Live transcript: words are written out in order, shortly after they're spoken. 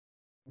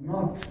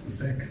Not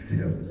vex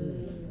him.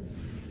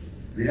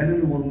 The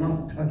enemy will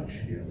not touch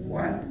him.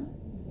 Why?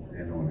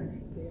 The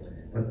anointing.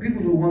 But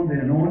people who want the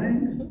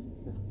anointing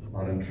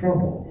are in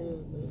trouble,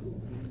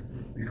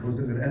 because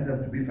they could end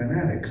up to be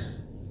fanatics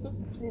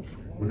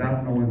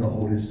without knowing the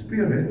Holy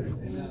Spirit.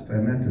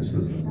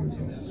 Fanaticism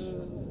results.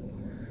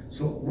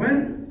 So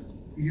when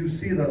you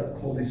see the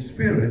Holy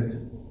Spirit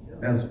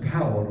as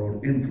power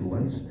or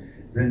influence,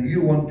 then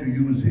you want to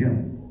use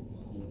him.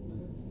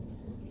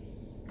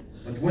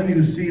 But when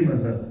you see him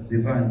as a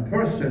divine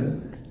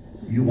person,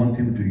 you want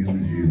him to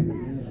use you.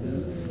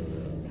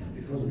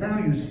 Because now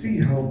you see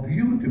how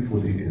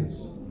beautiful he is.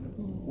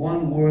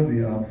 One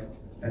worthy of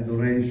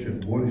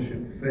adoration,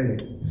 worship,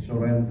 faith,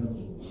 surrender.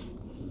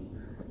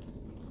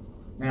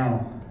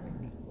 Now,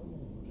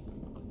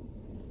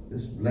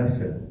 this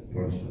blessed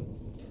person,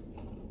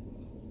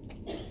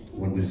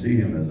 when we see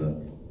him as a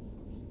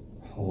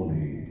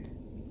holy,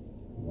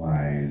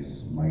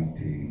 wise,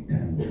 mighty,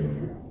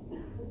 tender,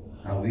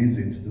 how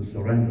easy it's to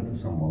surrender to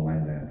someone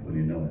like that when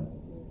you know him.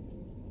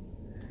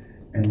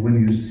 And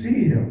when you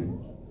see him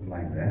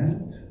like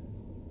that,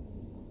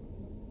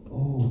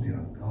 oh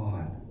dear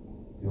God,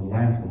 your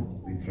life will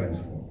be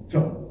transformed.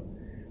 So,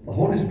 the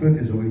Holy Spirit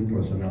is a real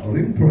person. Now, a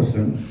real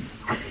person,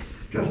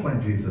 just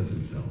like Jesus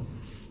himself,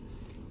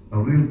 a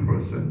real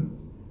person,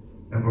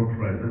 ever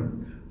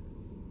present,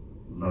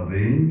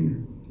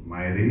 loving,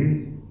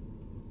 mighty,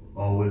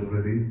 always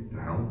ready to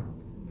help.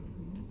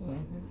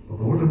 But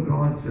the Word of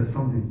God says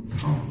something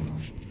powerful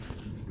about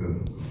the Spirit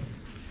of God.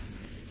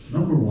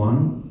 Number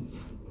one,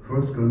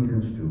 1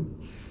 Corinthians 2.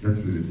 Let's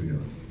read it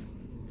together.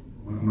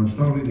 I'm going to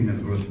start reading at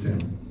verse 10.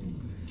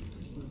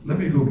 Let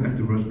me go back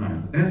to verse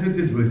 9. As it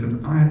is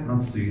written, I have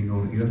not seen,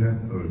 nor ear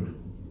hath heard,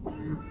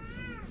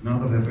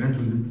 neither have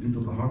entered into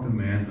the heart of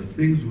man the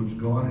things which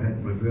God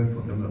hath prepared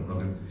for them that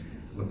love him,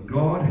 but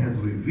God hath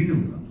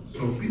revealed them.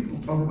 So people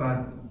talk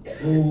about,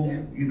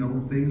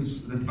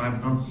 things that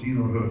I've not seen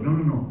or heard.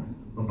 No.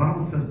 The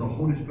Bible says the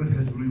Holy Spirit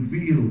has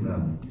revealed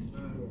them.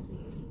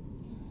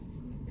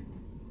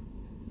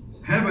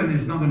 Heaven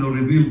is not going to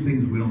reveal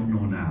things we don't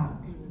know now.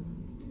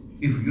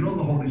 If you know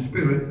the Holy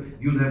Spirit,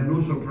 you'll have no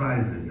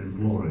surprises in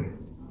glory.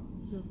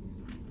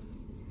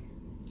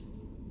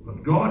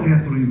 But God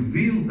hath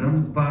revealed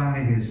them by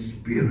his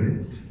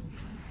Spirit.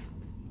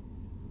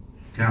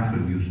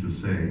 Catherine used to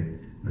say,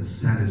 the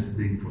saddest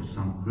thing for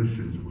some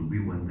Christians will be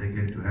when they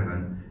get to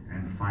heaven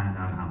and find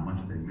out how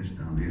much they missed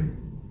down here.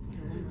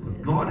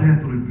 But God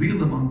hath revealed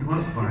them unto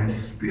us by his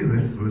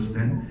Spirit, verse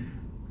 10,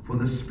 for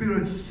the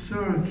Spirit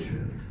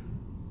searcheth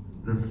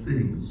the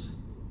things,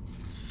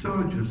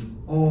 searches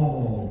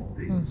all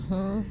things,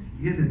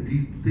 yet the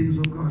deep things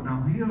of God.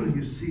 Now here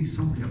you see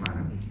something about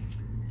him.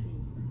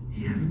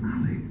 He has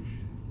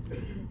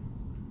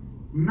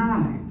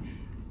knowledge,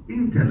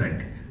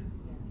 intellect.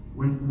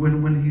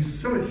 When he's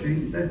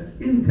searching, that's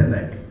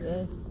intellect.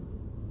 Yes.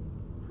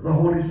 The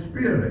Holy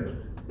Spirit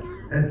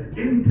has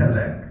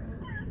intellect.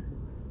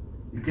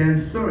 You can't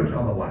search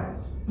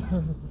otherwise.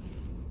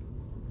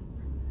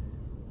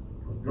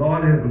 But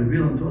God hath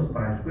revealed unto us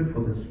by his Spirit,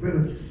 for the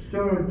Spirit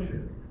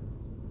searcheth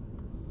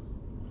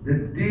the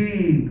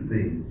deep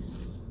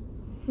things.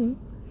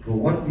 For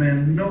what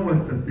man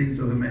knoweth the things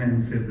of a man,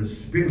 save the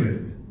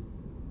Spirit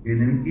in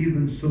him?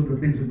 Even so the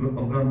things of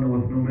God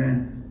knoweth no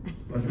man,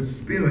 but the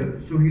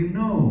Spirit. So he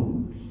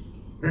knows.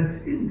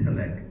 That's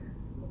intellect.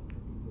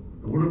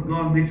 The Word of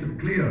God makes it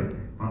clear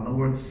by the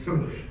word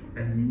search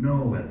and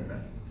knoweth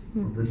that.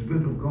 But the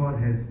Spirit of God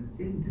has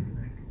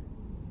intellect.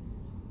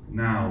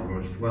 Now,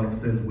 verse 12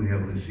 says, we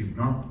have received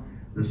not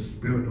the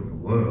spirit of the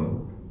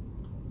world,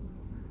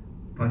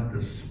 but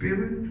the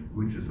Spirit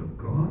which is of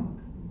God,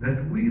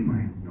 that we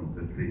might know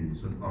the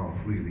things that are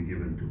freely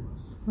given to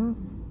us.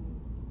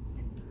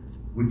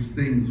 Which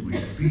things we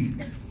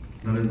speak,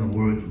 not in the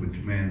words which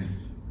man's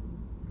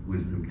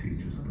wisdom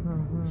teaches, but the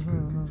Holy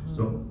Spirit teaches.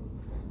 So,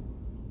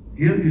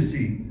 here you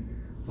see,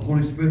 the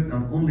Holy Spirit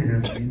not only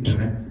has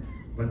intellect,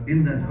 but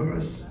in that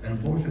verse and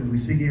portion we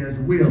see he has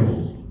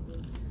will.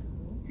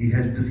 He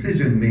has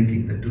decision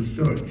making, that to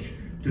search,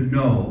 to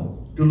know,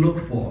 to look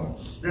for.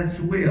 That's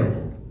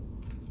will.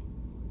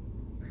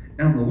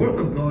 And the Word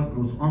of God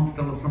goes on to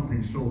tell us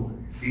something so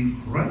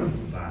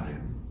incredible about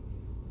him.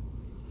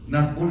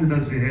 Not only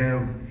does he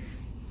have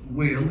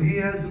will, he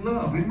has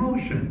love,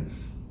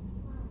 emotions.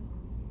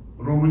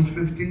 Romans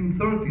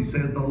 15:30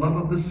 says the love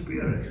of the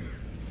Spirit.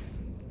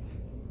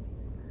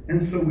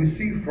 And so we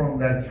see from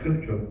that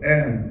scripture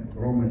and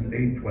Romans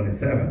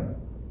 8:27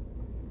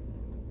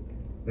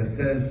 that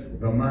says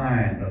the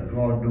mind, that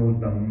God knows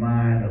the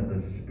mind of the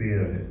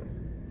Spirit.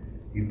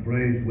 He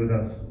prays with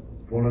us,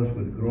 for us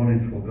with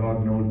groanings, for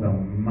God knows the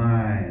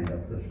mind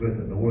of the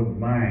Spirit. The word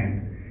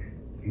mind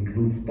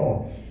includes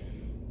thoughts,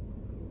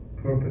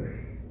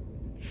 purpose.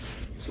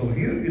 So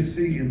here you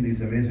see in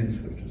these amazing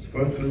scriptures,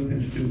 1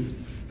 Corinthians 2,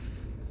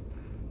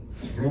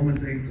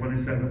 Romans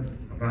 8:27,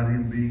 about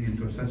him being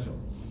intercessor.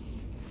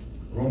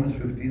 Romans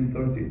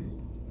 15:30,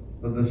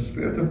 that the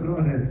Spirit of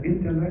God has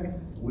intellect,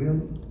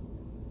 will,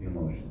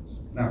 emotions.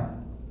 Now,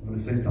 I'm going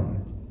to say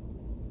something.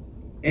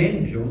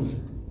 Angels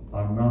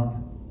are not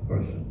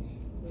persons.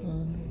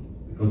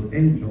 Because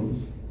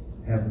angels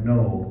have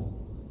no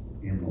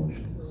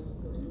emotions.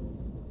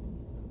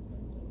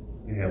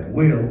 They have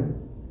will,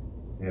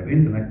 they have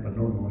intellect, but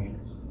no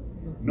emotions.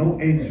 No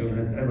angel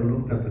has ever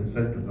looked up and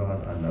said to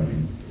God, I love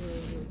you.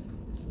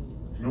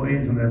 No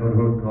angel ever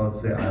heard God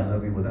say, I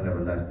love you with an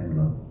everlasting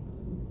love.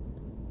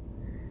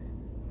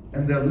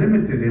 And they're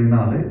limited in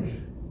knowledge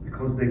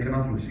because they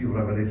cannot receive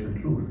revelation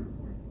truth.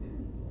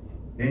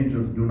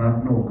 Angels do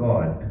not know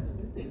God.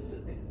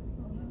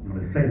 I'm going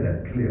to say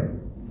that clear.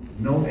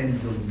 No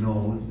angel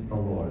knows the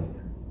Lord.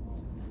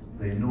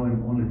 They know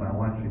him only by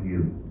watching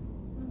you.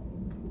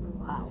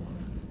 Wow.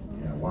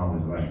 Yeah, wow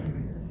is right.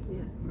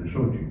 I'm going to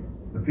show it to you.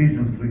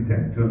 Ephesians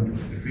 3:10. Turn to it.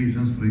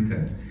 Ephesians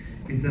 3:10.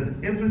 It says,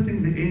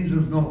 everything the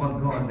angels know about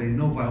God, they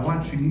know by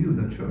watching you,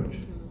 the church.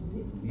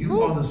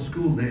 You are the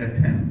school they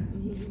attend.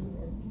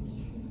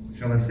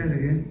 Shall I say it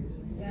again?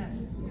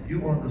 Yes.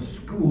 You are the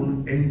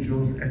school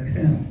angels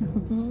attend.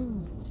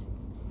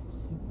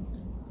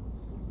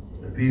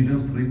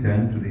 Ephesians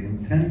 3:10, to the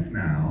intent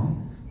now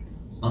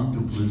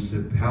unto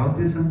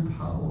principalities and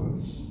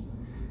powers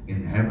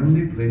in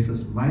heavenly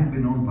places might be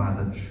known by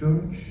the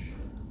church,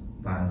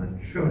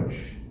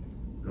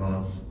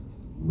 God's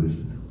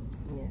wisdom.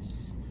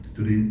 Yes.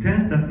 To the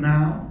intent that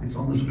now, it's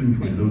on the screen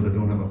for you, those that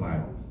don't have a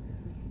Bible.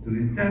 To the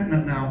intent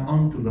that now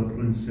unto the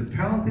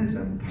principalities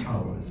and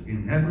powers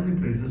in heavenly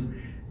places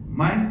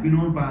might be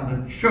known by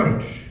the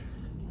church,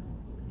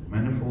 the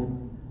manifold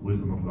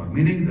wisdom of God.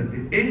 Meaning that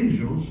the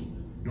angels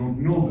don't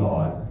know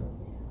God.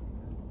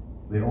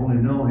 They only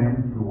know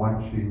him through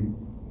watching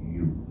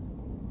you.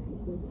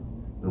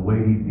 The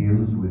way he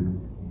deals with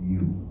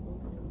you.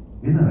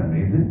 Isn't that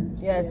amazing?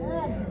 Yes.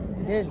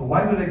 It is. So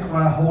why do they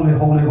cry, holy,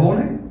 holy,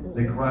 holy?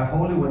 They cry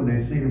holy when they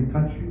see him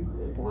touch you.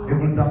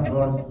 Every time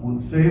God will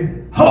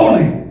save,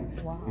 holy.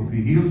 If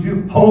he heals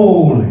you,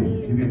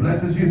 holy. If he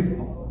blesses you,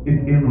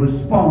 it in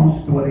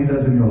response to what he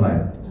does in your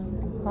life.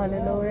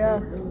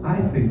 Hallelujah. I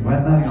think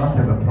right now you ought to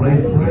have a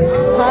praise break.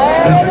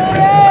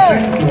 Hallelujah.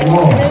 Thank you,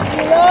 Lord. Thank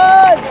you,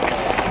 Lord.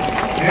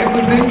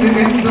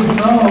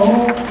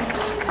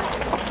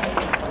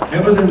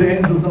 Everything the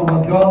angels know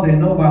about God, they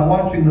know by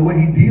watching the way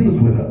he deals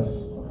with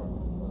us.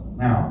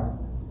 Now,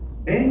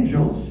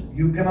 angels,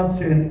 you cannot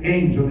say an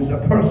angel is a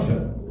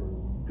person,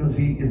 because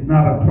he is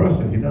not a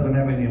person. He doesn't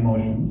have any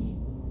emotions.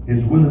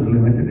 His will is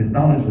limited. His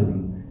knowledge is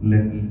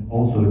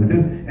also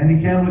limited. And he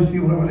can't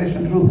receive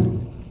revelation truth.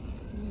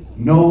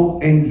 No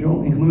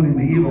angel, including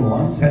the evil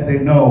ones, had they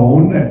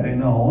known,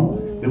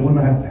 they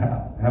wouldn't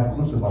have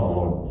crucified the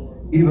Lord.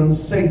 Even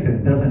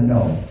Satan doesn't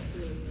know.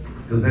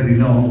 Because had he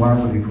known, why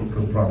would he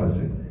fulfill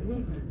prophecy?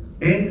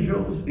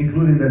 Angels,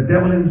 including the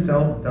devil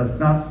himself, does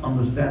not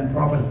understand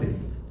prophecy.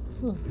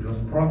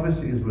 Because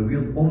prophecy is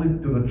revealed only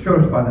to the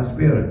church by the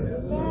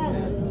Spirit.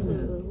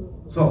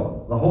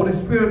 So, the Holy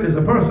Spirit is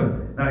a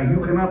person. Now,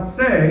 you cannot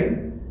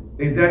say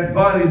a dead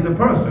body is a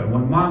person.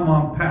 When my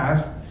mom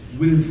passed,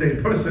 we didn't say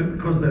person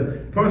because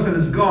the person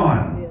is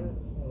gone.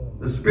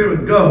 The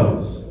spirit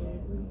goes.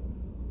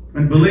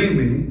 And believe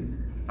me,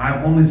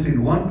 I've only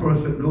seen one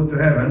person go to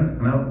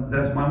heaven, and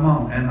that's my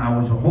mom. And I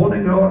was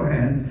holding her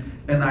hand,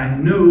 and I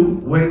knew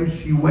when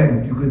she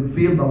went. You could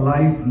feel the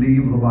life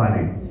leave the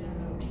body.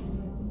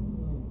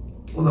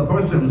 Well, the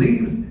person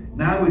leaves,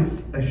 now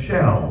it's a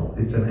shell.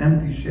 It's an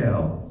empty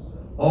shell.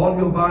 All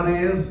your body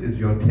is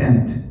your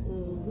tent.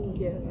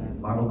 The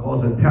Bible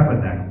calls it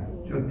tabernacle.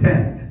 It's your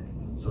tent.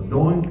 So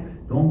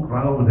don't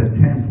cry over the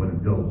tent when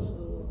it goes.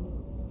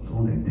 It's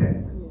only a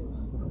tent.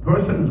 The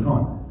person is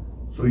gone.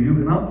 So you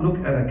cannot look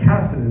at a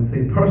casket and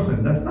say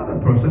person. That's not a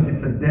person,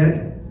 it's a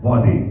dead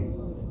body.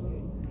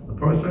 The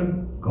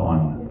person,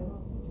 gone.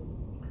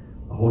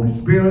 The Holy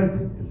Spirit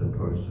is a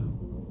person.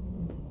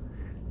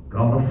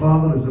 God the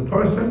Father is a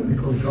person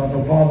because God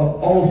the Father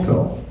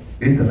also,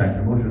 intellect,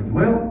 emotions,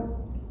 will.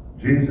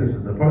 Jesus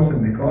is a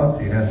person because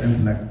he has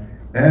intellect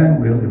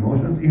and will,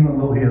 emotions, even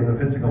though he has a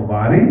physical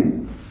body.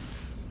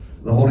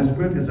 The Holy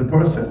Spirit is a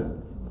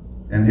person,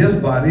 and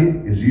his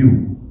body is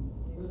you.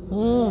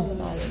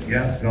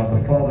 Yes, God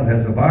the Father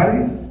has a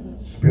body,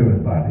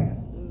 spirit body.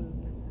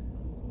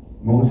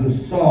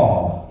 Moses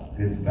saw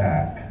his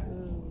back.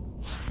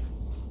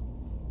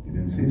 He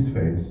didn't see his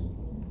face.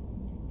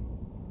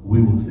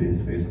 We will see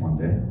his face one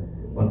day.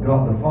 But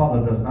God the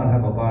Father does not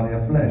have a body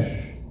of flesh.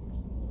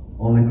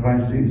 Only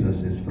Christ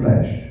Jesus is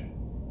flesh.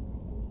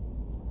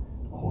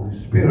 The Holy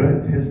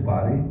Spirit, his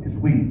body, is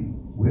we.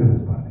 We're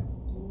his body.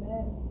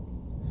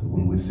 So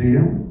will we see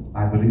him?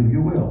 I believe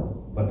you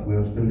will. But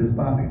we're still his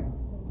body.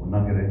 We'll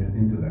not get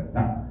into that.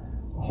 Now,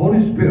 the Holy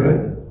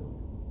Spirit,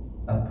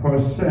 a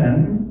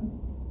person,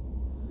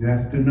 you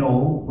have to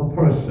know the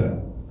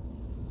person.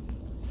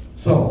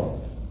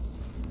 So,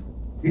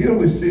 here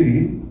we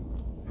see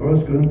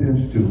 1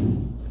 Corinthians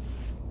 2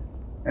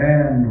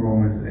 and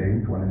Romans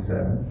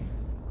 8:27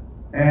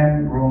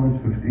 and Romans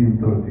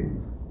 15:13.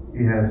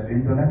 He has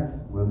intellect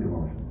with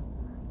emotions.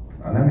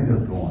 Now let me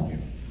just go on here.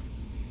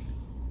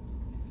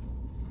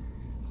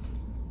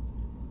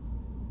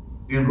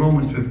 In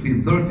Romans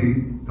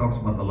 15:30, talks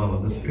about the love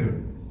of the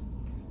Spirit.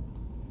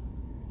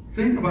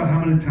 Think about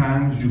how many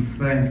times you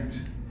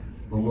thanked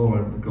the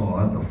Lord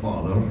God, the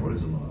Father, for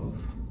his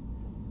love.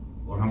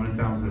 Or how many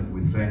times have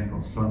we thanked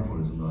the Son for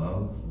his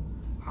love?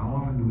 How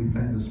often do we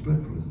thank the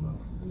Spirit for his love?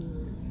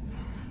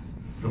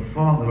 The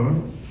Father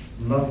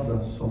loves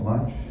us so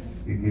much,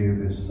 he gave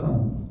his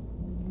Son.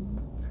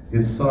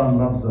 His Son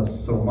loves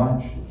us so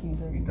much,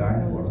 he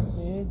died for us.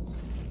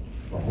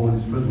 The Holy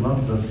Spirit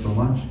loves us so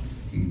much,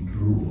 he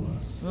drew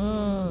us.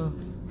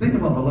 Think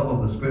about the love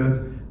of the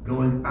Spirit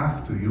going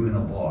after you in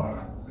a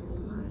bar,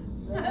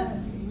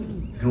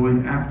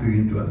 going after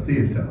you into a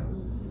theater.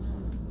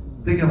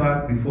 Think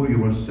about before you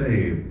were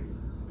saved,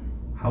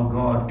 how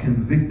God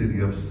convicted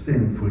you of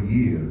sin for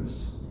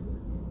years,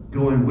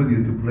 going with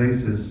you to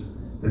places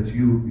that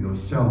you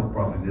yourself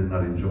probably did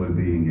not enjoy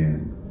being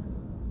in.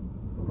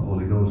 But the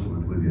Holy Ghost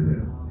went with you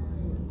there,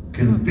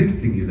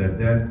 convicting you that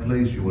that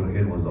place you were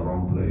in was the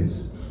wrong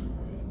place.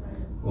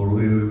 Or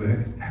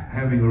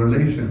having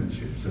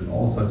relationships and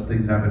all such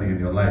things happening in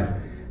your life,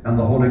 and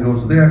the Holy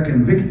Ghost there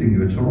convicting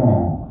you it's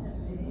wrong.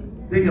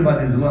 Think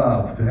about his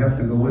love to have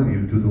to go with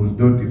you to those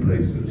dirty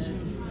places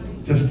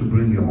just to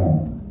bring you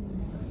home.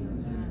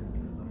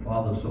 The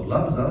Father so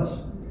loves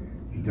us,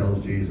 he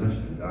tells Jesus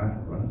to die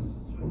for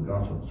us. For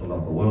God so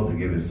loved the world, he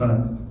gave his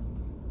Son.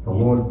 The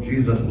Lord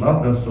Jesus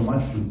loved us so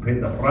much to pay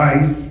the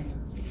price.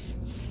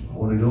 The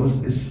Holy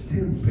Ghost is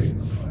still paying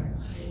the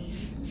price.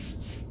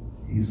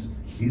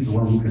 He's the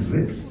one who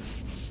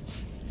convicts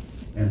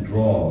and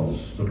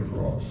draws to the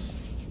cross.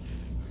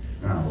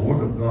 Now, the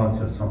Word of God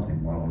says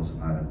something marvelous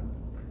about it.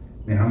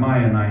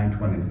 Nehemiah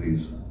 9:20,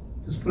 please.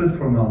 Just put it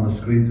for me on the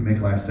screen to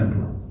make life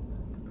simpler.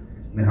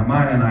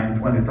 Nehemiah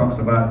 9:20 talks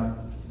about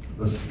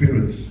the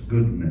Spirit's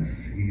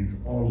goodness. He's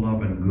all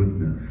love and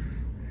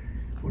goodness.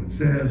 For it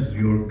says,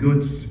 your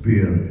good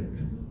spirit.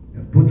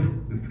 Put,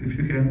 if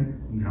you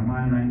can,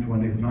 Nehemiah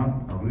 9:20. If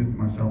not, I'll read it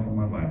myself from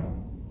my Bible.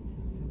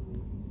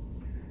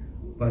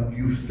 But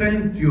you've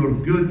sent your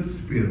good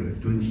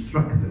spirit to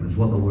instruct them, is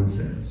what the word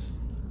says.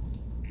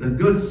 The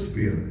good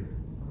spirit,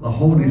 the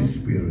Holy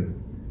Spirit,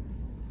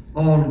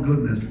 all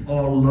goodness,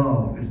 all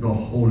love is the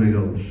Holy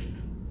Ghost.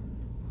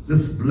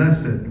 This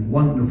blessed,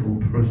 wonderful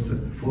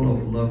person, full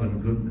of love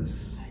and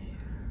goodness.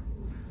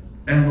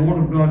 And the Word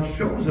of God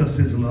shows us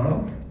his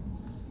love.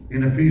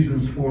 In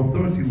Ephesians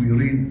 4:30 we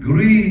read,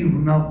 grieve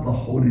not the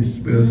Holy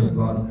Spirit of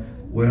God,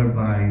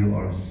 whereby you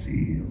are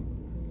sealed.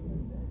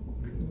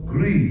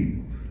 Grieve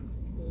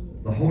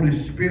the Holy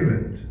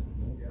Spirit,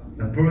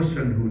 the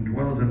person who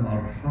dwells in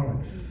our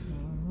hearts.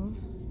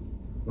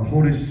 The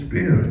Holy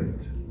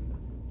Spirit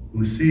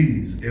who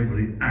sees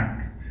every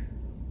act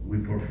we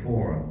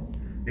perform.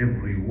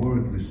 Every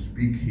word we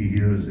speak, he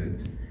hears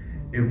it.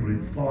 Every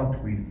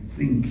thought we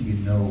think, he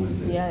knows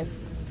it.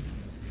 Yes.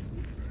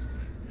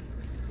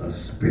 The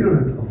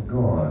Spirit of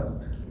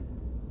God.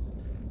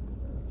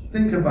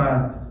 Think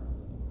about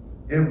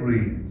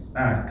every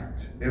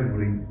act,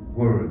 every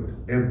word,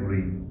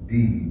 every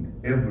deed,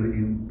 every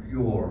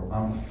impure,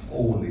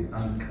 unholy,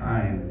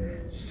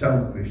 unkind,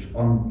 selfish,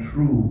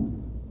 untrue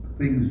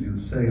things you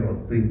say or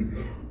think.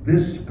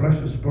 This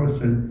precious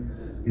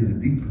person is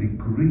deeply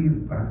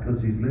grieved by it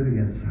because he's living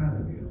inside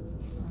of you.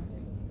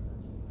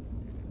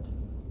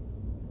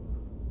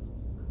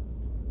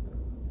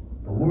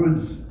 The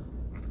words,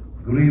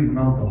 grieve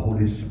not the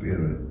Holy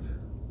Spirit.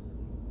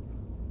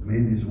 May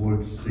these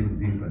words sink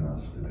deep in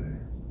us today.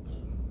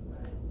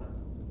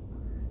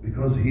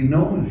 Because he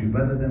knows you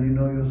better than you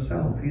know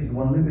yourself. He's the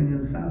one living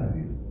inside of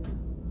you.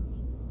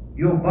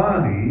 Your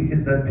body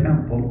is the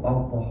temple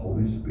of the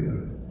Holy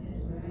Spirit.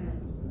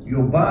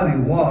 Your body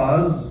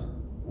was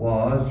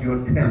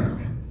your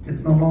tent.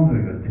 It's no longer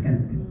your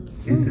tent.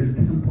 It's his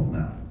temple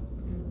now.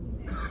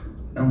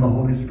 And the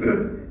Holy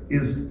Spirit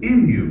is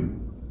in you.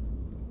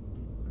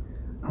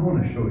 I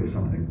want to show you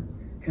something.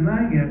 Can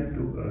I get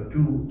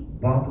two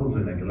bottles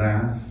and a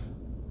glass?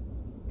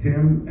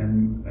 Tim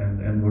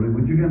and Marie,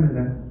 would you get me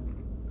that?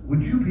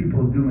 Would you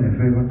people do me a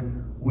favor?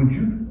 Would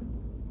you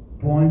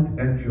point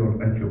at your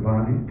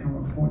body? Come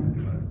on, point at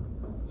your body.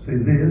 Say,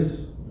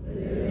 this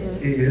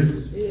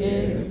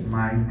is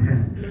my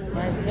tent.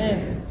 My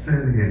tent. Say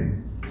it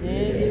again.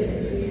 This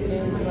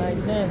is my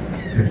tent.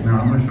 Okay, now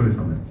I'm going to show you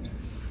something.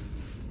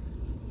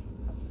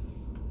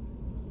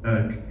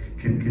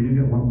 Can you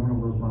get one more of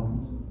those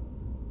bottles?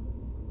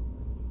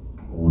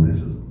 Oh,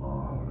 this is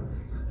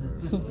marvelous.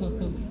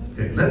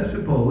 Okay, let's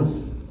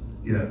suppose,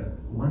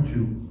 why don't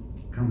you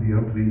come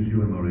here, please,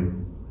 you and Marie.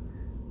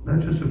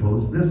 Let's just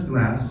suppose this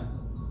glass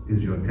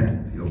is your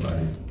tent, your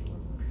body.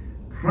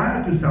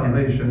 Prior to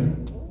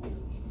salvation,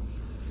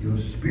 your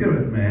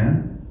spirit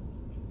man,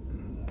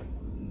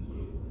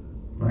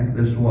 like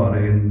this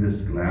water in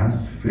this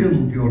glass,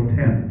 filled your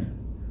tent.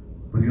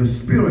 But your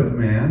spirit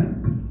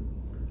man,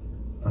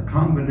 a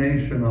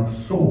combination of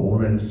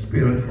soul and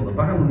spirit, for the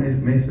Bible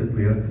makes it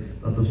clear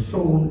that the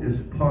soul is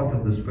part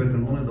of the spirit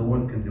and only the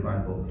Word can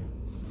divide both.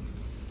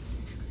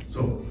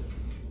 So,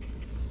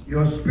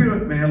 your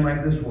spirit man,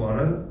 like this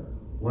water,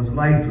 was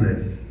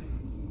lifeless,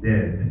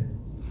 dead.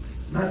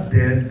 Not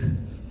dead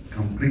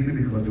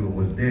completely, because if it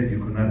was dead, you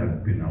could not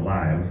have been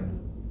alive.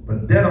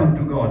 but dead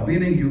unto God,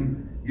 meaning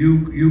you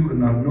could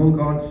not know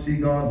God, see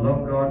God,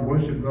 love God,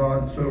 worship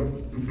God, serve,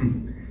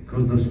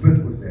 because the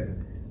Spirit was dead.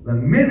 The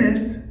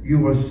minute you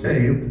were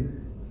saved,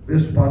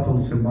 this bottle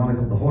symbolic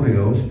of the Holy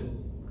Ghost,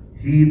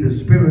 the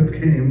Spirit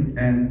came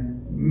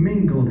and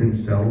mingled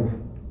himself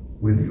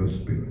with your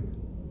spirit.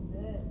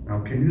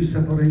 Now, can you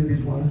separate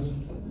these waters?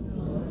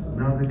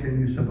 Neither can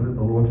you separate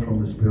the Lord from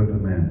the spirit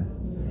of man.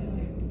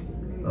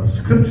 The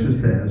scripture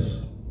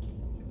says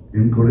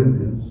in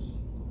Corinthians,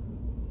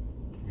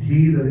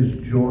 he that is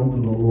joined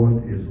to the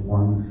Lord is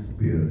one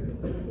spirit.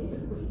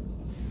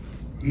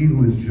 He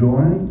who is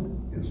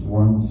joined is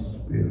one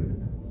spirit.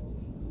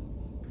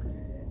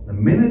 The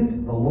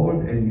minute the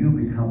Lord and you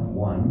become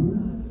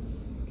one,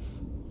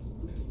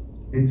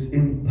 it's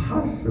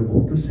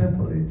impossible to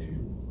separate you.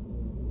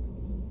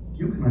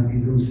 You cannot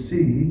even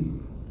see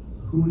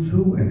who's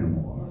who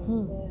anymore.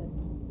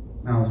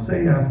 Now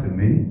say after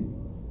me,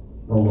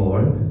 the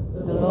Lord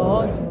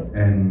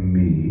and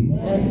me.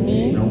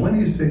 Now when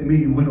you say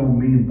me, we don't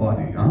mean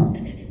body, huh?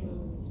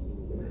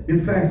 In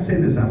fact, say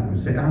this after me.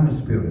 Say, I'm a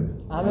spirit.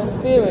 I'm a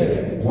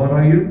spirit. What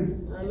are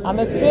you? I'm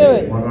a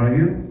spirit. What are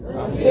you?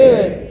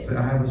 Spirit. Say,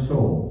 I have a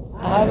soul.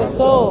 I have a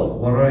soul.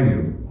 What are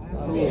you?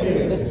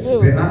 The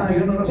spirit. You're not a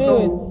Spirit.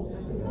 soul.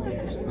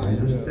 I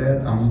just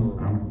said,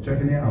 I'm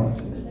checking you out.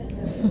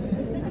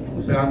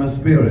 Say, I'm a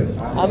spirit.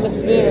 I'm a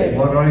spirit.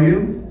 What are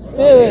you?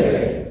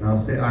 Spirit. Now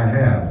say, I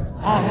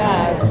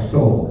have a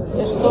soul.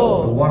 A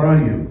soul. So what are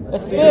you? A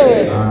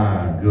spirit.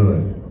 Ah,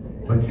 good.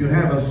 But you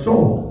have a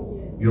soul.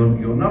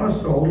 You're not a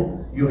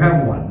soul, you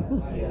have one.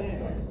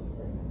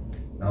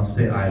 Now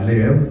say, I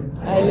live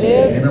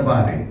in a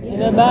body.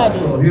 In a body.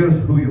 So here's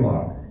who you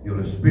are. You're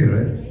a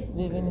spirit,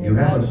 you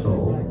have a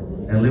soul,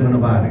 and live in a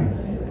body.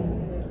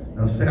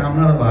 Now say, I'm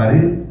not a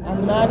body.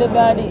 I'm not a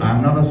body.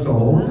 I'm not a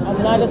soul.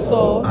 I'm not a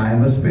soul. I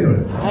am a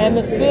spirit. I am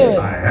a spirit.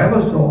 I have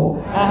a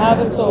soul. I have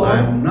a soul.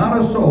 I'm not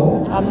a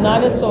soul. I'm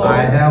not a soul.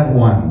 I have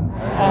one.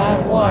 I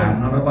have one.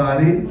 I'm not a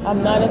body.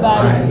 I'm not a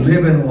body. I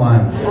live in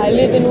one. I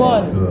live in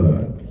one.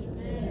 Good.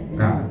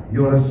 Now,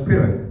 you're a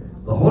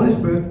spirit. The Holy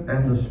Spirit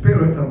and the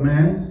spirit of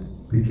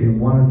man became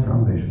one at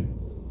salvation.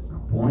 Now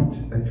point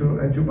at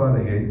your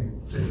body again.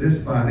 Say, this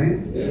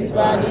body is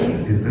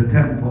the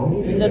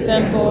temple of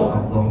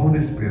of the Holy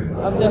Spirit.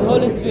 Of the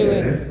Holy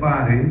Spirit. This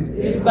body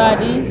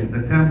is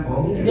the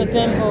temple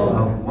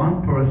of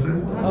one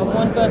person.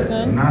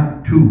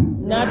 Not two.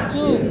 Not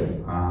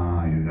two.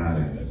 Ah, you got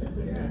it.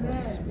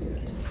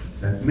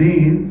 That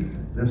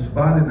means this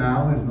body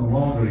now is no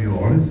longer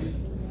yours.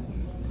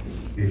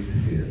 It's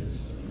his.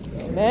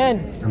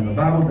 Amen. And the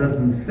Bible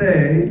doesn't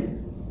say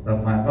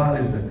that my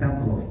body is the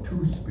temple of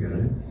two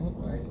spirits.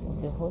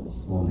 The Holy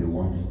Spirit. Only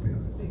one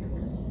spirit.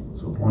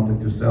 So point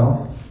at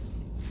yourself.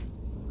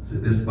 Say,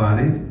 this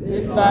body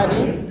is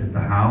the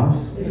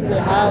house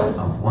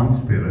of one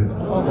spirit.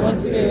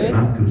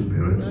 Not two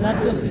spirits.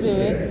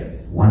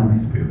 One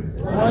spirit.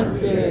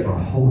 The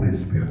Holy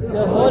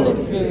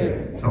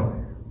Spirit.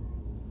 So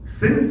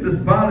since this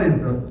body is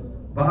the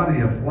body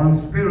of one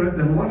spirit,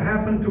 then what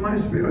happened to my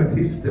spirit?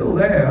 He's still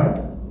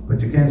there,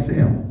 but you can't see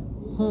him.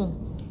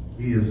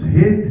 He is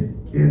hid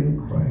in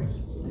Christ.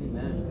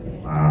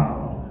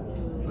 Wow.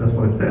 That's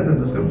what it says in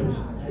the scriptures.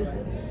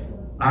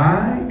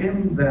 I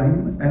in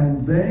them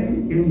and they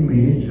in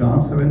me, John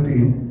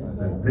 17,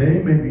 that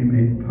they may be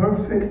made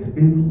perfect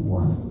in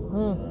one.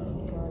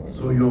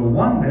 So your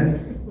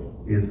oneness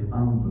is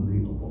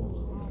unbelievable.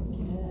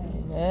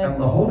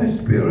 And the Holy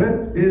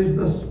Spirit is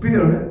the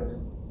Spirit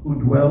who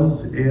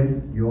dwells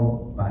in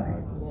your body.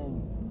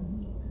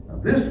 Now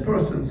this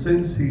person,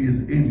 since he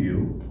is in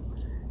you,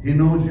 he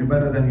knows you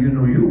better than you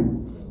know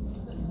you.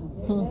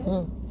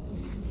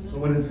 So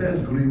when it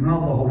says, grieve not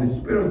the Holy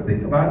Spirit,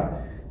 think about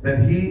that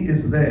he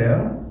is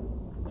there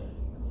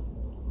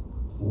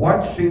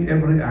watching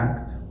every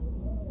act,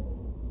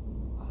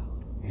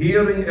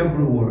 hearing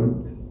every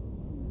word,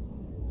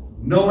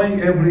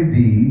 knowing every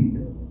deed,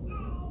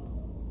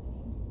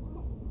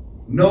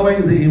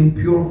 knowing the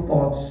impure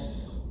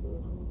thoughts,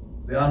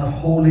 the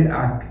unholy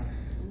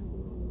acts,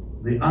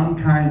 the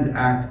unkind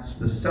acts,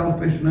 the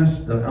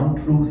selfishness, the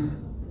untruth,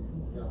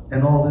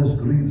 and all this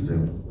grieves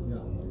him.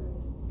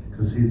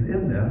 Because he's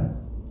in there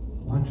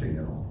watching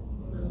it all.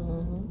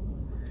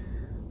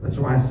 That's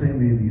why I say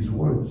me these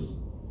words.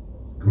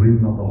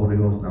 Grieve not the Holy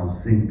Ghost, now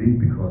sing deep,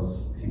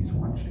 because he's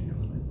watching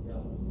everything.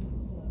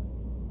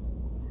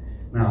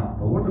 Now,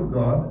 the Word of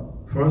God,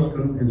 1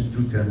 Corinthians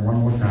 2:10, one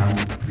more time,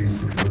 please,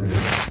 if you look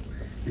at it.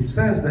 It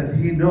says that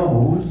he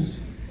knows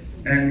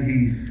and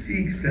he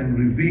seeks and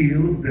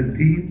reveals the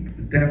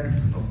deep depth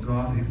of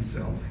God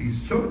himself. He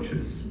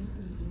searches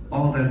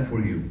all that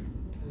for you.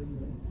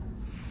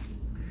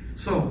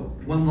 So,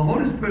 when the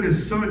Holy Spirit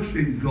is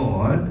searching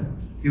God,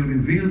 he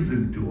reveals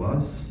him to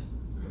us.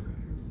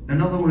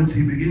 In other words,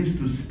 he begins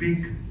to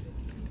speak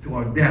to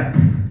our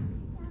depth.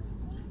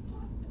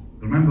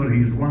 Remember,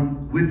 he's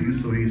one with you,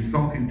 so he's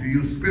talking to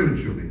you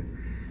spiritually.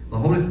 The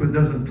Holy Spirit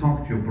doesn't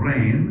talk to your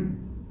brain,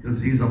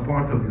 because he's a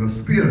part of your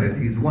spirit.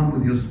 He's one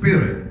with your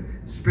spirit.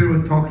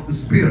 Spirit talks to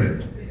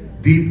spirit.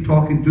 Deep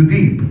talking to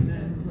deep.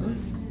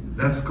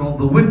 That's called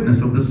the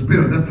witness of the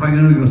Spirit. That's how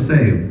you know you're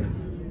saved.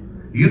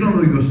 You don't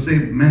know you're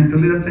saved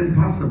mentally. That's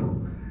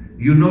impossible.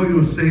 You know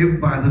you're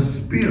saved by the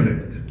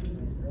Spirit.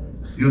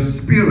 Your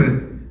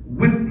spirit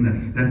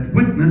witness. That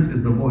witness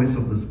is the voice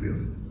of the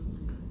Spirit.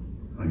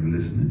 Are you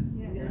listening?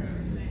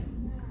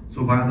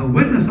 So by the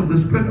witness of the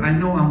Spirit, I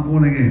know I'm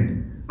born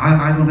again.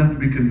 I don't have to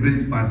be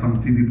convinced by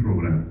some TV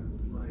program.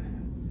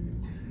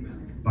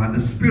 By the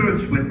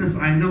Spirit's witness,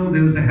 I know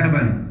there's a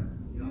heaven.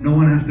 No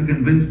one has to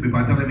convince me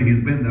by telling me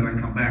he's been there and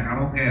come back. I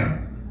don't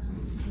care.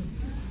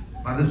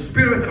 By the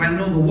Spirit, I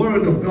know the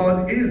Word of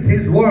God is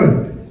His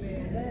Word.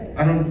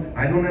 I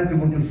don't have to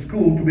go to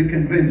school to be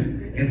convinced.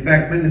 In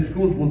fact, many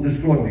schools will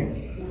destroy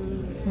me.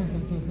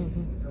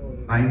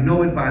 I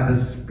know it by the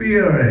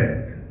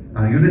Spirit.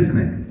 Are you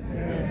listening?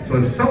 So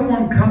if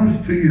someone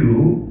comes to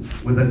you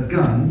with a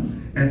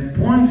gun and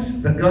points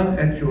the gun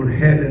at your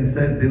head and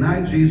says,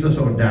 deny Jesus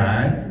or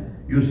die,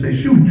 you say,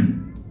 shoot.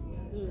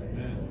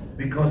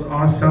 Because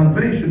our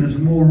salvation is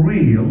more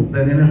real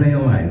than anything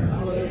in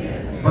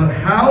life. But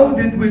how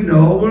did we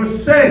know we're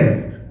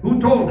saved? Who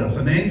told us?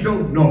 An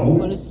angel? No.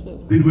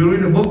 Did we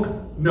read a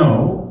book?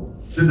 No.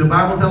 Did the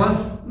Bible tell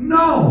us?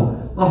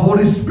 No. The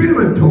Holy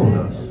Spirit told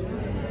us.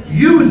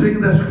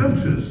 Using the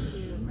scriptures.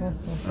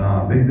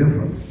 Big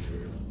difference.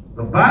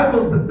 The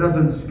Bible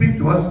doesn't speak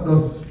to us. The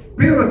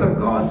Spirit of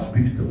God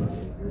speaks to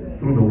us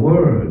through the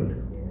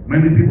Word.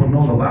 Many people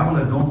know the Bible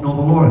and don't know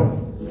the Lord.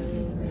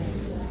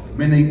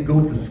 Many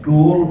go to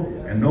school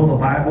and know the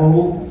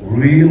Bible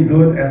real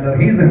good, and they're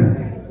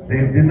heathens.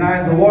 They've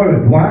denied the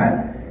Word.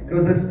 Why?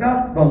 Because it's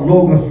not the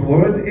Logos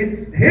Word,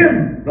 it's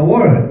Him, the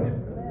Word.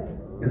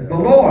 It's the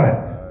Lord.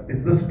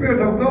 It's the Spirit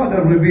of God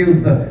that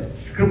reveals the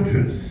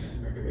Scriptures.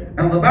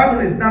 And the Bible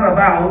is not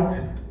about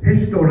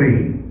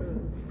history.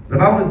 The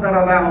Bible is not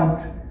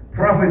about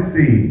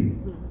prophecy.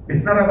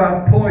 It's not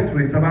about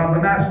poetry. It's about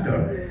the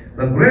Master.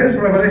 The greatest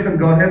revelation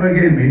God ever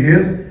gave me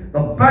is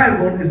the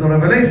Bible is a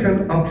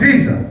revelation of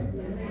Jesus.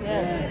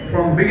 Yes.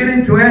 From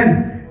beginning to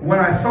end. When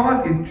I saw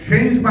it, it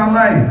changed my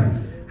life.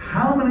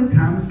 How many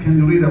times can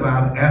you read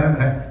about Adam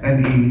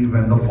and Eve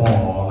and the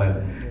fall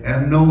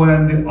and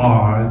Noah and the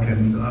ark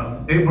and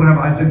Abraham,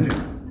 Isaac,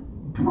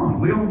 Jacob? Come on,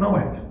 we all know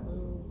it.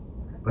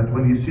 But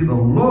when you see the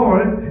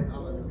Lord,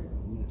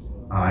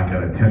 I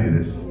gotta tell you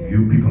this.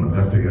 You people have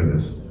got to hear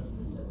this.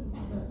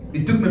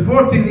 It took me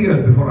 14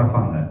 years before I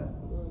found that.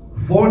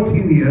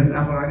 14 years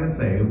after I got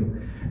saved,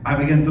 I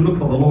began to look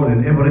for the Lord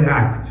in every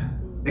act.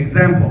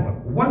 Example,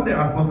 one day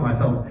I thought to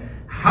myself,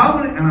 how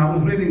many, and I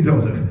was reading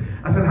Joseph.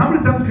 I said, how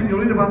many times can you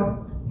read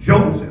about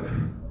Joseph?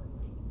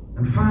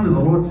 And finally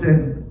the Lord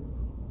said,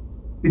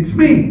 it's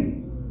me.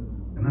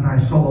 And then I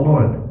saw the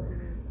Lord.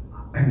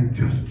 And it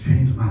just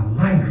changed my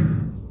life.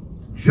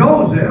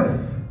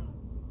 Joseph,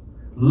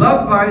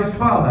 loved by his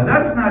father.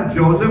 That's not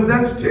Joseph,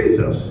 that's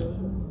Jesus.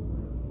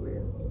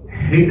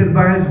 Hated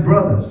by his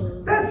brothers.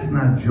 That's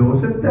not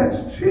Joseph,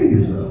 that's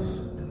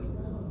Jesus.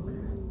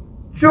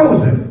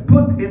 Joseph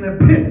put in a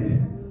pit.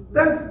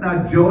 That's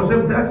not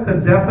Joseph, that's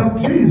the death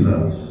of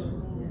Jesus.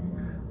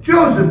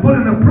 Joseph put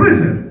in a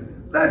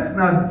prison. That's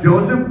not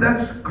Joseph,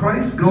 that's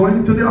Christ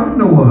going to the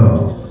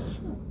underworld.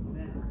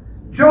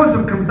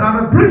 Joseph comes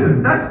out of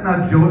prison. That's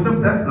not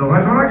Joseph, that's the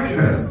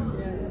resurrection.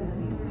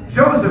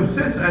 Joseph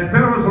sits at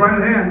Pharaoh's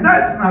right hand.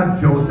 That's not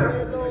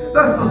Joseph,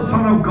 that's the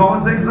Son of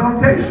God's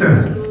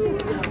exaltation.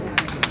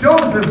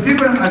 Joseph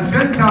given a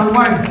Gentile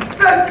wife.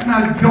 That's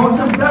not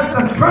Joseph, that's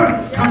the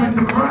church coming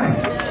to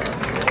Christ.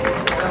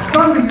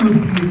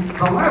 Suddenly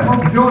the life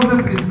of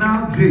Joseph is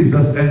now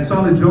Jesus, and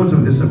suddenly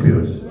Joseph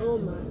disappears.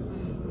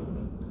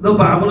 The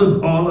Bible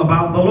is all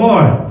about the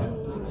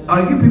Lord.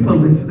 Are you people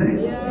listening?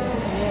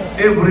 Yes.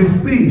 Every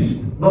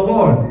feast, the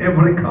Lord.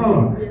 Every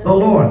color, the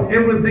Lord.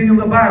 Everything in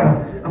the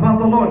Bible about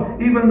the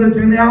Lord. Even the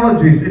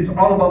genealogies, it's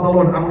all about the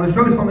Lord. I'm going to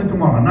show you something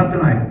tomorrow, not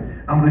tonight.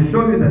 I'm going to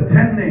show you the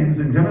 10 names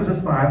in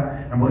Genesis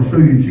 5. I'm going to show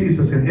you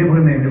Jesus in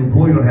every name. It'll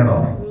blow your head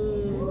off.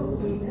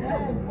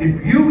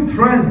 If you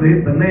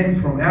translate the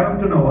names from Adam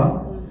to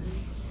Noah,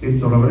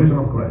 it's a revelation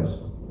of Christ.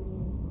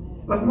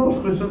 But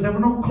most Christians have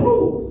no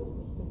clue.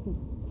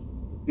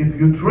 If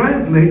you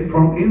translate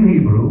from in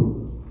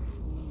Hebrew,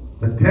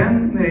 the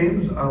 10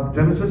 names of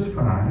Genesis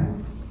 5,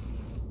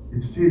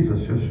 it's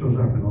Jesus just shows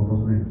up in all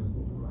those names.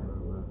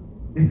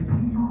 It's the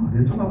Lord.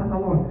 It's all about the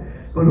Lord.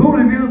 But who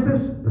reveals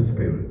this? The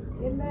Spirit.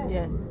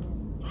 Yes.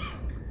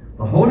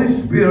 The Holy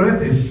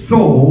Spirit is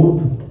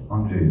sold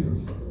on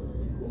Jesus.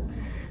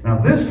 Now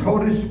this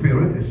Holy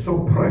Spirit is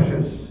so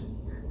precious.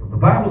 The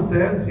Bible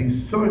says He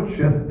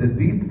searcheth the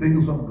deep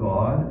things of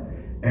God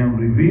and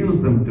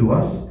reveals them to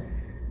us.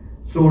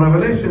 So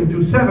Revelation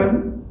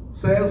 2:7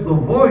 says the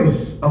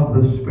voice of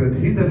the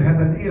Spirit. He that hath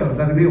an ear,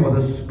 let him hear what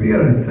the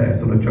Spirit says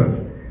to the church.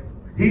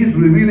 He is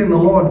revealing the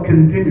Lord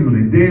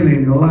continually, daily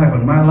in your life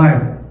and my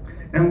life.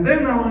 And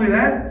then not only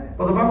that,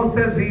 but the Bible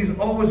says He's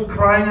always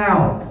crying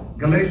out.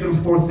 Galatians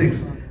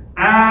 4:6.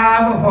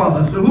 Abba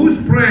Father. So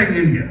who's praying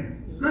in here?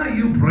 Not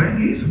you praying,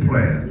 He's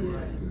praying.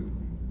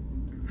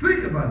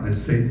 Think about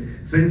this,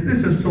 saints.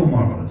 This is so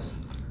marvelous.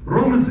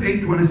 Romans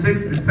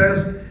 8:26, it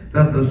says,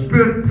 that the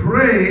Spirit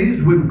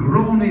prays with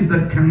groanings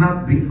that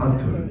cannot be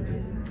uttered.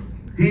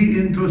 He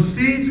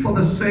intercedes for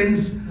the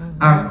saints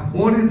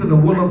according to the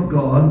will of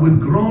God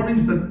with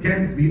groanings that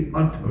can't be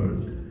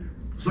uttered.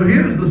 So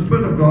here's the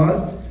Spirit of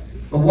God,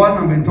 the one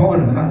I've been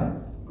talking about,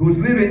 who's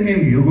living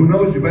in you, who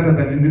knows you better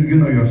than you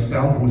know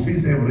yourself, who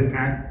sees every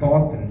act,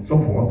 thought, and so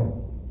forth,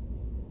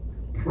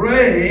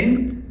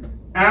 praying,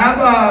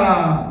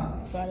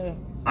 Abba. Father.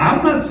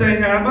 I'm not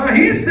saying Abba,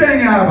 he's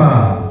saying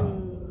Abba.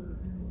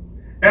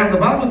 And the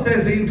Bible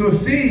says he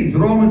intercedes,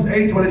 Romans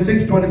 8,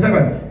 26,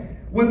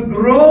 27, with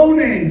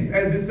groanings,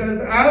 as it says,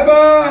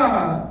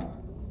 Abba.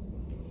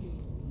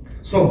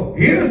 So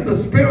here's the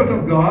Spirit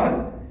of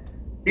God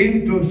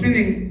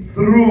interceding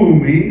through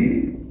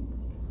me.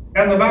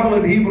 And the Bible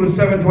in Hebrews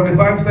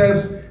 7:25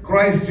 says,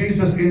 Christ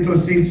Jesus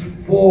intercedes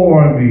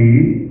for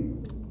me.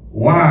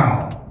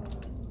 Wow.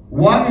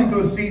 One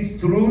intercedes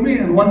through me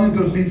and one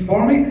intercedes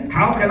for me.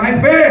 How can I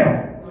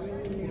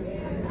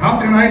fail? How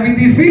can I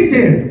be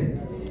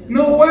defeated?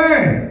 No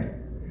way.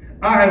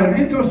 I have an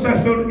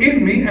intercessor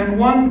in me and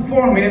one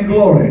for me in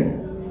glory.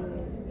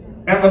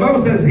 And the Bible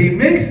says he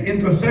makes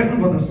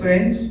intercession for the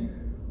saints,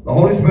 the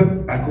Holy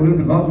Spirit, according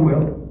to God's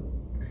will.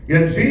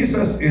 Yet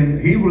Jesus in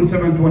Hebrews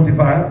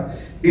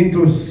 7:25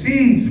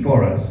 intercedes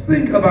for us.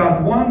 Think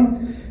about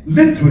one,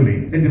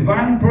 literally, a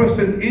divine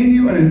person in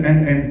you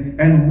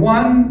and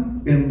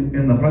one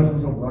in the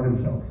presence of God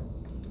himself.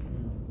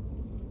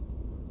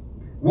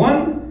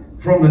 One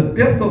from the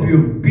depth of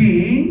your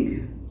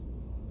being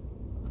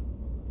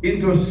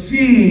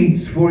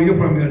intercedes for you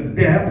from your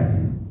depth.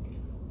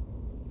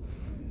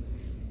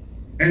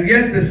 And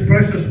yet this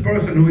precious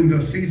person who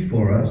intercedes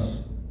for us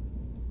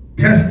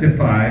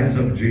testifies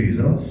of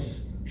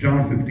Jesus.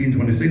 John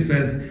 15:26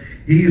 says,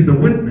 he is the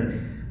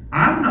witness.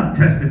 I'm not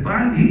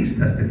testifying, he's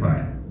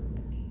testifying.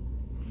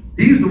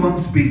 He's the one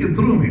speaking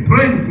through me,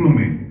 praying through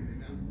me.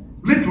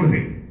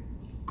 Literally.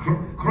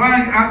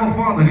 Crying, Abba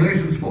Father,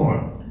 Galatians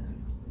 4.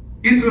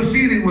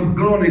 Interceding with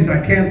groanings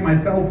I can't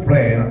myself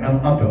pray and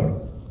utter.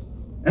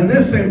 And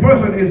this same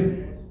person is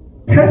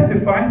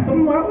testifying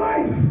through my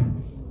life.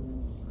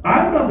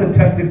 I'm not the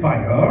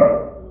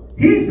testifier.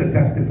 He's the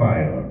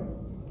testifier.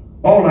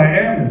 All I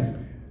am is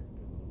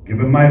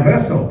giving my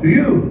vessel to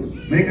use,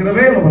 make it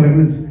available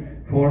in this,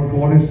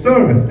 for his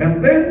service.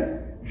 And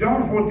then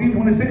John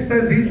 14:26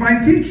 says he's my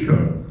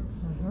teacher.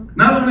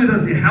 Not only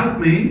does he help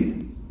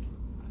me,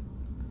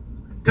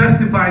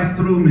 testifies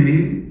through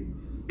me,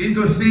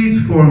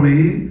 intercedes for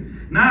me,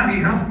 now he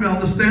helps me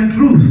understand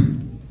truth.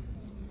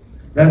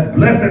 That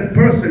blessed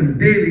person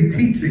daily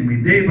teaching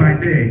me day by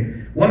day.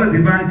 What a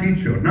divine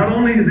teacher. Not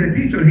only is he a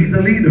teacher, he's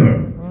a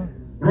leader.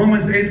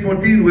 Romans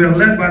 8:14, we are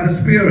led by the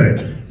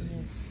Spirit.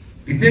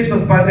 He takes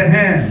us by the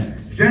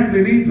hand,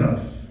 gently leads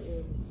us,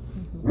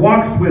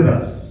 walks with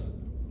us.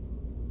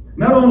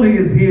 Not only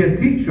is he a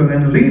teacher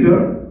and a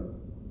leader,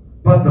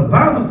 but the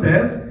Bible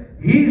says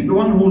he's the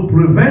one who will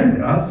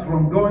prevent us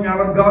from going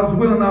out of God's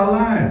will in our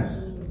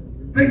lives.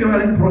 Think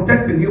about him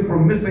protecting you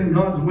from missing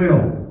God's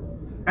will.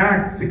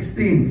 Acts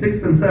 16,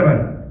 6 and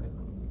 7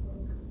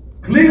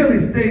 clearly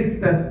states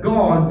that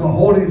God, the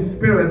Holy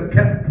Spirit,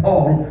 kept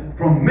Paul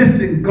from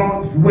missing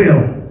God's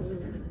will.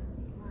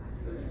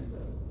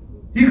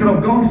 He could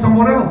have gone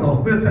somewhere else. The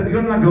Spirit said,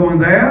 you're not going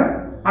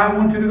there. I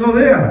want you to go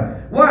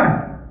there.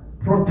 Why?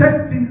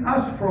 Protecting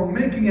us from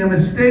making a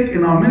mistake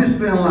in our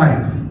ministry and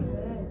life.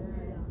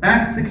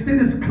 Acts 16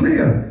 is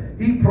clear.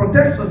 He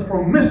protects us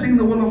from missing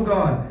the will of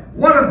God.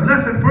 What a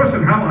blessed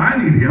person. How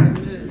I need him.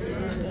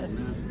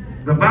 Yes.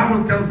 The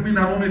Bible tells me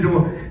not only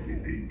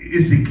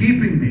is he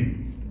keeping me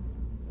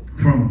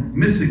from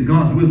missing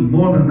God's will,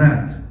 more than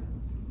that.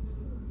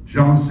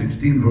 John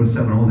 16 verse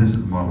 7, oh, this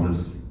is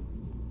marvelous.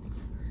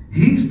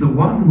 He's the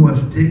one who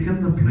has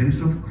taken the place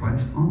of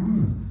Christ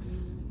on earth.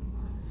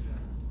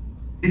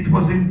 It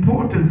was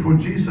important for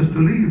Jesus to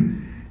leave.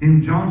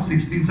 In John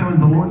 16, 7,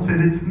 the Lord said,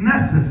 it's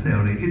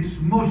necessary, it's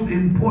most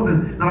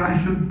important that I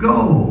should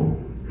go.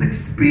 It's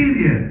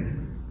expedient.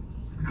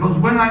 Because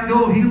when I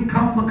go, he'll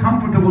come, the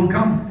Comforter will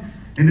come.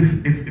 And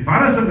if I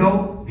doesn't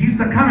go, he's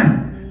the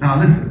coming. Now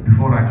listen,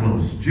 before I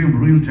close, Jim,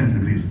 real gently,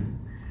 please.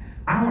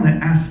 I want to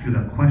ask you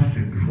the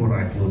question before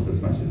I close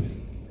this message.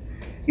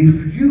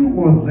 If you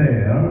were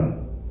there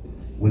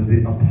with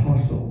the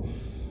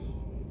apostles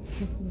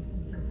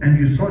and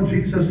you saw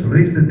Jesus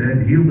raise the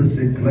dead, heal the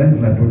sick, cleanse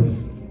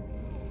lepers,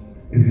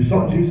 if you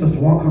saw Jesus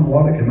walk on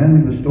water,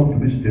 commanding the storm to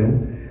be still,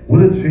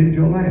 will it change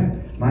your life?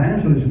 My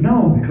answer is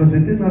no, because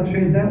it did not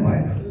change their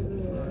life.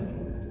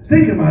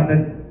 Think about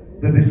that.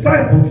 The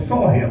disciples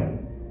saw him,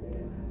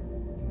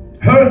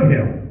 heard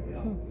him,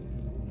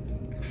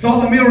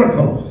 saw the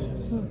miracles.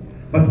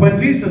 But when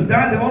Jesus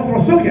died, they all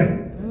forsook him.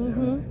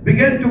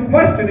 Began to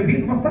question if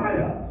he's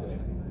Messiah.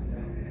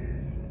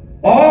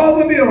 All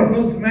the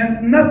miracles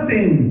meant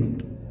nothing.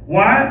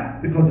 Why?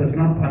 Because it's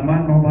not by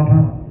might nor by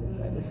power.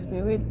 By the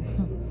Spirit.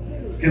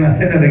 Can I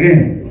say that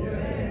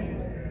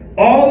again?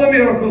 All the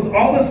miracles,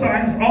 all the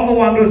signs, all the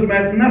wonders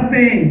meant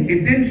nothing.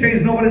 It didn't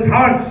change nobody's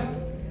hearts.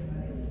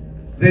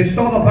 They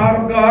saw the power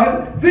of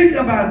God. Think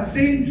about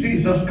seeing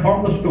Jesus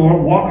calm the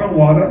storm, walk on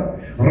water,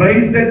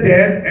 raise the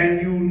dead,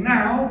 and you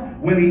now,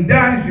 when he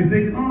dies, you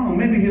think, oh,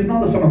 maybe he's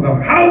not the Son of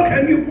God. How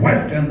can you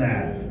question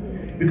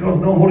that? Because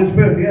no Holy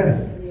Spirit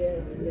yet.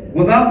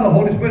 Without the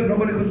Holy Spirit,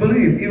 nobody could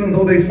believe, even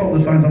though they saw the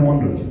signs and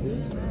wonders.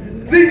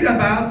 Think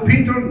about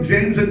Peter,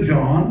 James, and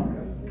John,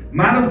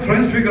 Mount of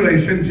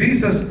Transfiguration.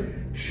 Jesus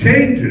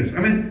changes. I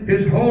mean,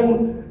 his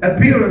whole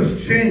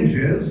appearance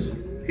changes.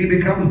 He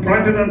becomes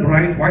brighter than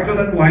bright, whiter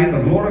than white.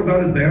 The glory of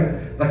God is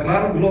there, the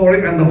cloud of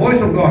glory, and the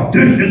voice of God.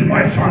 This is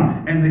my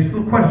Son. And they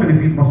still question if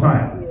he's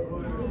Messiah.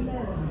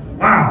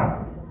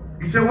 Wow.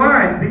 You say,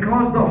 why?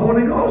 Because the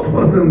Holy Ghost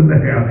wasn't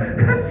there.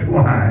 That's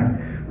why.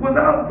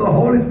 Without the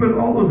Holy Spirit,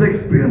 all those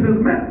experiences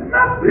meant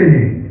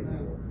nothing.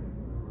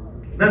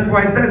 That's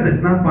why it says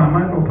it's not by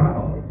might or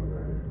power.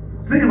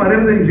 Think about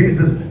everything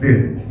Jesus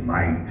did.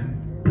 Might,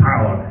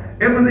 power.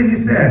 Everything he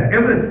said.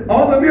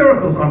 All the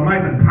miracles are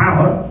might and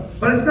power.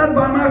 But it's not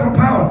by might or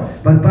power,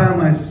 but by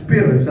my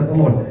Spirit, said the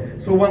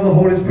Lord. So when the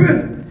Holy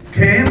Spirit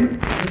came,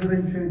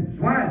 everything changed.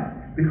 Why?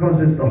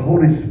 Because it's the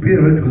Holy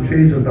Spirit who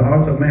changes the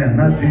hearts of man,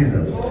 not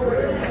Jesus.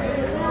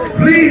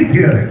 Please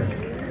hear it.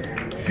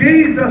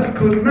 Jesus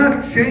could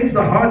not change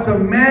the hearts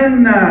of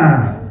men.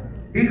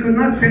 He could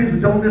not change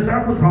his own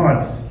disciples'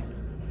 hearts.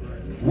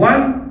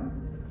 One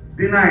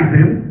denies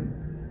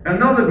him,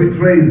 another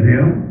betrays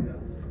him,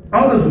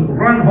 others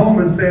run home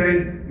and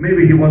say,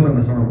 maybe he wasn't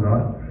the Son of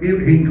God,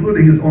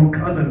 including his own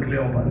cousin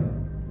Cleopas.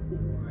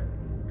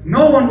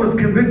 No one was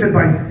convicted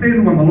by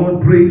sin when the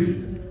Lord preached.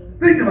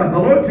 Think about the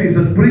Lord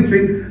Jesus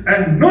preaching,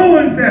 and no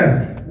one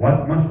says,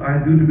 what must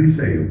I do to be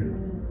saved?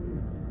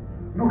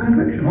 No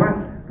conviction.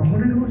 Why? The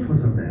Holy Ghost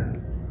wasn't there.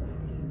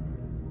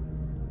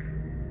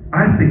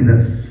 I think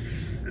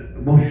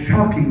the most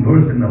shocking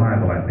verse in the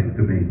Bible, I think,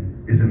 to me,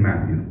 is in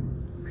Matthew.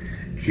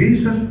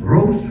 Jesus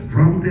rose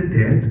from the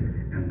dead,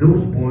 and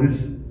those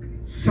boys,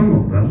 some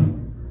of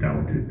them,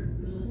 doubted.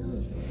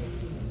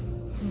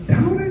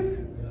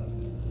 Doubted?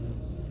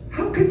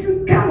 How can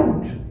you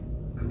doubt?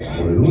 Because the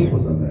Holy Ghost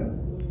wasn't there.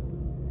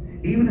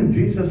 Even if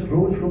Jesus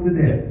rose from the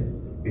dead,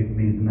 it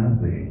means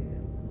nothing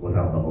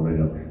without the Holy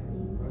Ghost.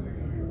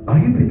 Are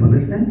you people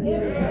listening?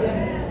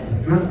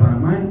 It's not by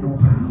might nor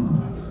power.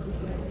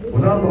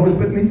 Without the Holy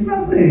Spirit means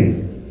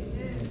nothing.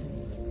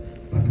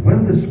 But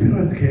when the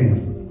Spirit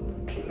came,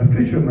 a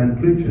fisherman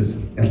preaches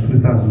and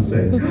 3,000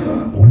 say,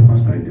 what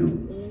must I do?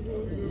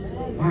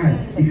 Why?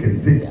 He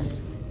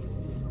convicts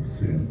of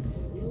sin.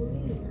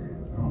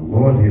 The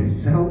Lord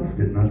himself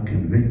did not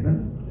convict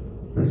them.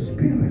 The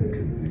Spirit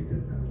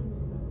convicted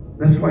them.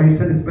 That's why he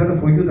said it's better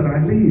for you that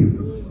I leave.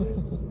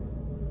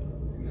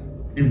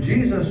 If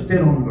Jesus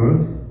stayed on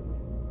earth,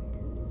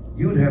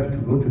 you'd have to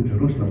go to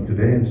Jerusalem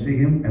today and see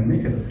him and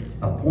make an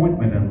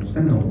appointment and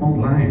stand in a long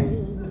line.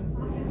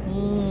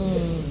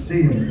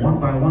 See him one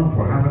by one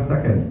for half a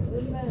second.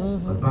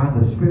 But by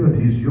the Spirit,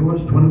 he's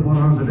yours 24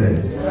 hours a day.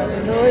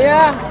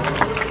 Hallelujah.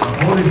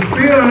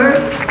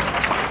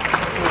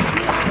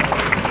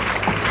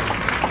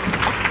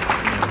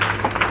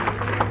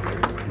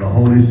 The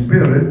Holy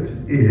Spirit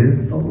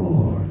is the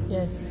Lord.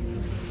 Yes.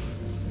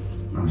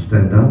 Now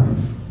stand up.